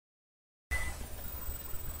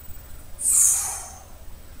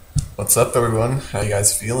What's up, everyone? How you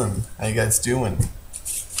guys feeling? How you guys doing?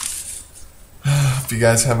 Hope you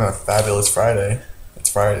guys having a fabulous Friday. It's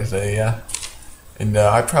Friday today, yeah. And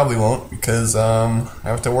I probably won't because I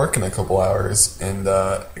have to work in a couple hours, and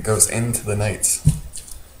it goes into the night.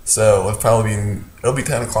 So it'll be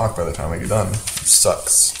 10 o'clock by the time I get done, which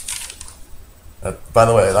sucks. By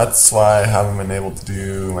the way, that's why I haven't been able to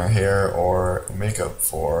do my hair or makeup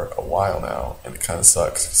for a while now, and it kind of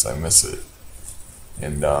sucks because I miss it.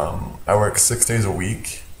 And I work 6 days a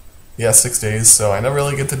week. Yeah, 6 days, so I never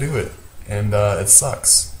really get to do it. And it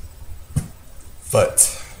sucks.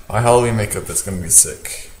 But my Halloween makeup is going to be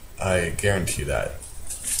sick. I guarantee that.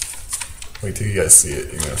 Wait till you guys see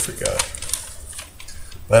it, you're going to freak out.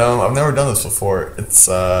 But I've never done this before. This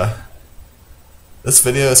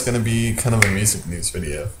video is going to be kind of a music news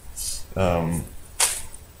video. I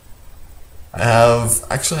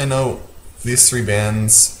know these three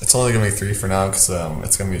bands. It's only gonna be three for now because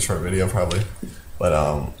it's gonna be a short video probably. But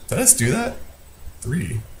did I just do that?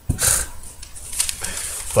 3.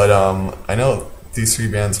 But I know these three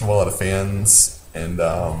bands have a lot of fans, and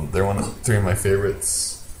they're 3 of my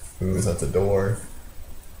favorites. Who's at the door?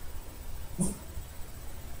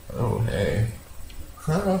 Oh hey.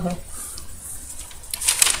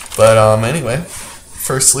 But anyway,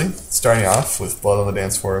 firstly, starting off with Blood on the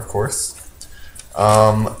Dance Floor, of course.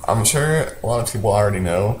 I'm sure a lot of people already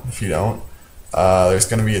know, if you don't. There's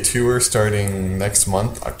going to be a tour starting next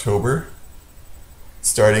month, October.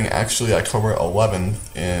 Starting actually October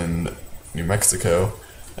 11th in New Mexico.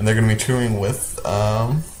 And they're going to be touring with, if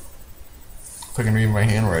I can read my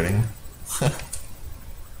handwriting.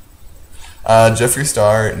 Jeffree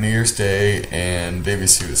Star, New Year's Day, and Baby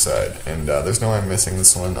Suicide. And there's no way I'm missing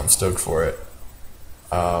this one. I'm stoked for it.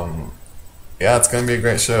 Yeah, it's going to be a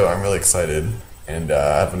great show. I'm really excited. And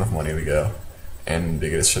I have enough money to go. And to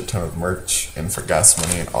get a shit ton of merch and for gas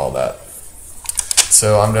money and all that.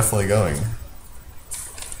 So I'm definitely going.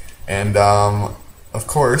 And of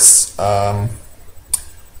course, Hell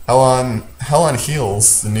on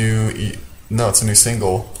Heels, it's a new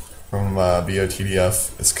single from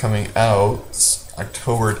BOTDF. It's coming out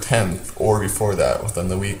October 10th or before that, within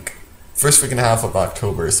the week. First week and a half of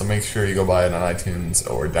October, so make sure you go buy it on iTunes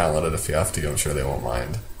or download it if you have to. I'm sure they won't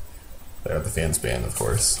mind. They're the fans band, of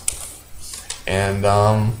course. And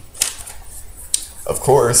of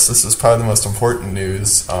course, this is probably the most important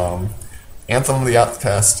news. Anthem of the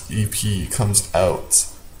Outcast EP comes out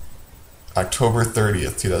October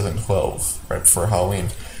 30th, 2012, right before Halloween.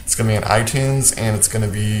 It's going to be on iTunes, and it's going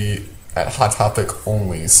to be at Hot Topic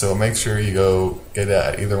only, so make sure you go get it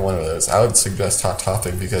at either one of those. I would suggest Hot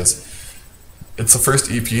Topic because it's the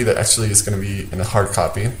first EP that actually is going to be in a hard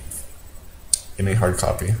copy.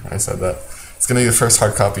 I said that. It's going to be the first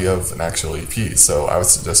hard copy of an actual EP, so I would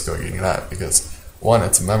suggest go getting that because 1,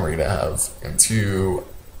 it's a memory to have, and 2,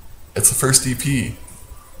 it's the first EP.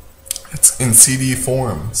 It's in CD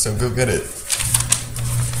form, so go get it.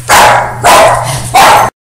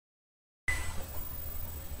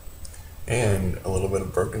 And a little bit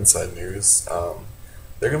of Brokencyde news.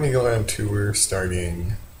 They're going to be going on tour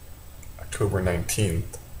starting October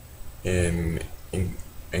 19th in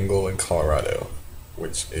Englewood, Colorado,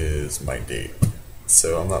 which is my date.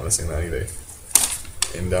 So I'm not missing that either.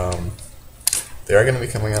 And they are going to be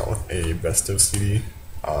coming out with a best of CD.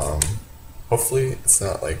 Hopefully it's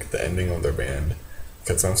not like the ending of their band,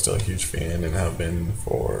 because I'm still a huge fan and have been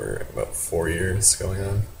for about 4 years going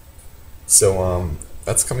on. So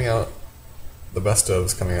that's coming out. The best of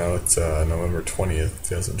is coming out November 20th,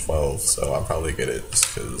 2012, so I'll probably get it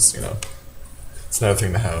just because, it's another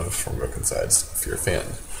thing to have from Brokencyde if you're a fan.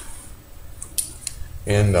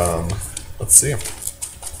 And let's see.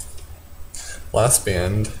 Last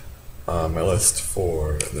band on my list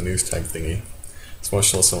for the news tag thingy. It's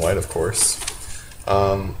Motionless in White, of course.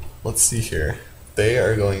 Let's see here. They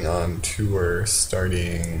are going on tour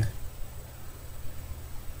starting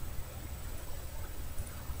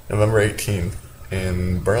November 18th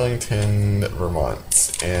in Burlington,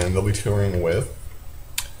 Vermont, and they'll be touring with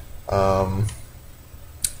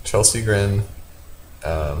Chelsea Grin,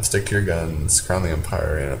 Stick to Your Guns, Crown the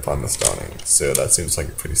Empire, and Upon the Dawning. So that seems like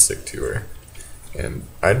a pretty sick tour, and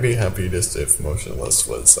I'd be happy just if Motionless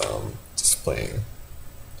was just playing.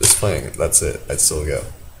 That's it. I'd still go.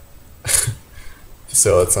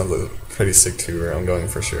 So that sounds like a pretty sick tour. I'm going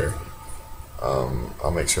for sure.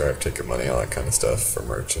 I'll make sure I have ticket money, all that kind of stuff for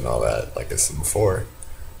merch and all that, like I said before.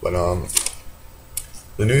 But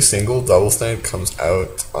the new single, Double Stand, comes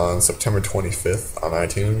out on September 25th on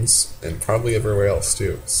iTunes and probably everywhere else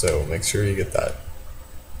too. So make sure you get that.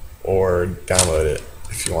 Or download it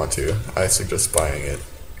if you want to. I suggest buying it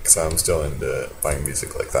because I'm still into buying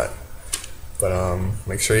music like that. But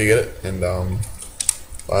make sure you get it. And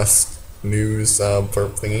last news for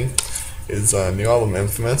thingy is new album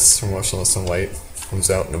Infamous from Motionless in White comes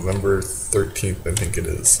out November 13th, I think it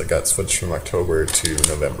is. It got switched from October to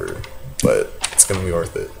November, but it's gonna be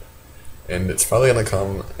worth it. And it's probably gonna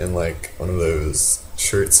come in like one of those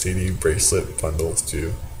shirt, CD, bracelet bundles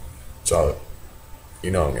too. So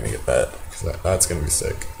you know I'm gonna get that because that's gonna be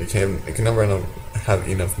sick. You can never have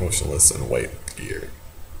enough Motionless in White gear.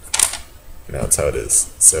 You know that's how it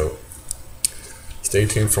is. So stay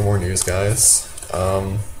tuned for more news, guys.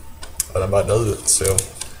 But about does it. So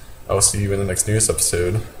I will see you in the next news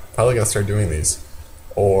episode. Probably gonna start doing these,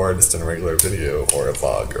 or just in a regular video or a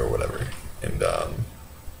vlog or whatever. And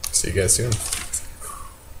see you guys soon.